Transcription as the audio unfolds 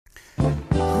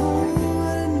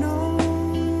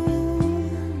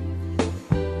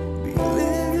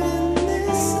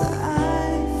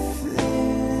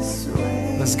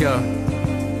go.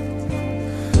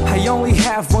 I only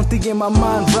have one thing in my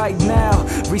mind right now.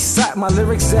 Recite my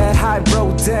lyrics that I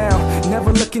wrote down.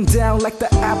 Never looking down like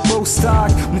the Apple stock.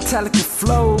 Metallic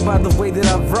flow by the way that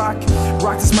I rock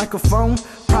this microphone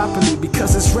properly,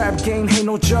 because this rap game ain't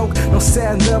no joke, no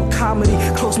stand-up comedy.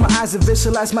 Close my eyes and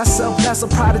visualize myself as a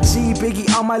prodigy.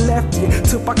 Biggie on my left, yeah,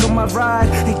 Tupac on my right,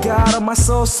 and God on my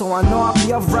soul, so I know I'll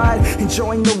be alright.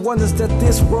 Enjoying the wonders that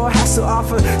this world has to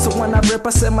offer. So when I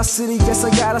represent my city, yes,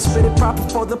 I gotta spit it proper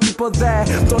for the people that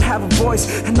don't have a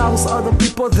voice, and all those other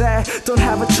people that don't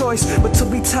have a choice but to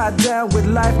be tied down with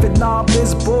life and all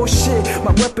this bullshit.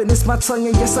 My weapon is my tongue,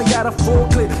 and yes, I got a full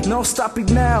clip, no stopping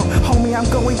now, homie, I'm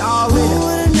going all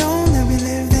in. Would've known that we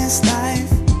live this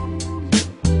life?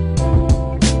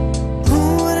 Who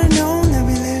would've known that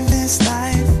we live this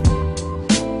life?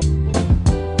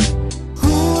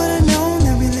 Who would've known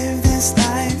that we live this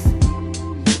life?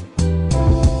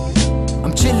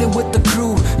 I'm chillin' with the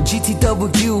crew,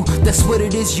 GTW, that's what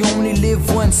it is, you only live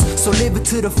once, so live it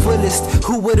to the fullest.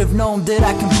 Who would've known that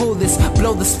I can pull this,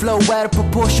 blow this flow out of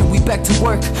proportion, we back to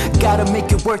work, gotta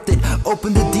make it worth it,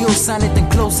 open the deal, sign it, then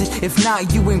close it, if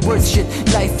not, you ain't worth shit.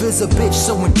 Life is a bitch,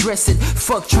 so undress it,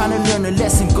 fuck trying to learn a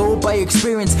lesson, go by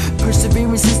experience,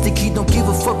 perseverance is the key, don't give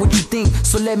a fuck what you think,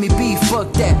 so let me be,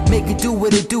 fuck that, make it do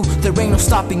what it do, there ain't no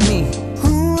stopping me.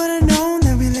 Who would've known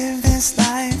that we live this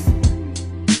life?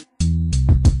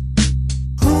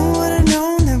 Who would've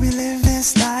known that we live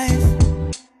this life?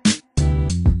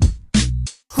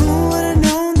 Who would've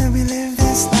known that we live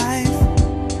this life?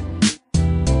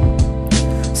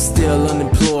 Still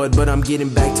unemployed, but I'm getting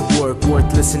back to work.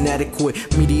 Worthless, inadequate,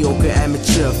 mediocre,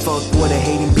 amateur. Fuck what a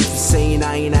hating bitch was saying.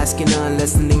 I ain't asking her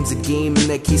unless the name's a game. In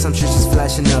that case, I'm sure she's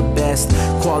flashing her best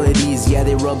qualities. Yeah,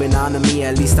 they rubbing on to me.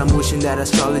 At least I'm wishing that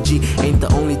astrology ain't the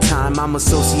only time I'm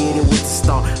associated with the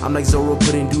star. I'm like Zorro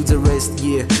putting dudes to rest.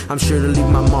 Yeah, I'm sure to leave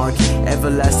my mark.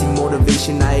 Everlasting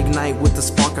motivation I ignite with the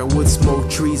spark. I would smoke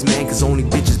trees, man, cause only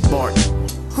bitches bark.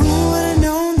 Who would've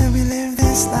known that we live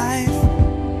this life?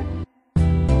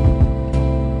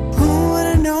 Who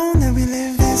would've known that we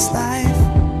live this life?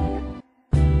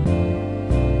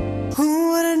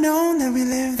 Who would've known that we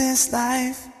live this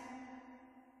life?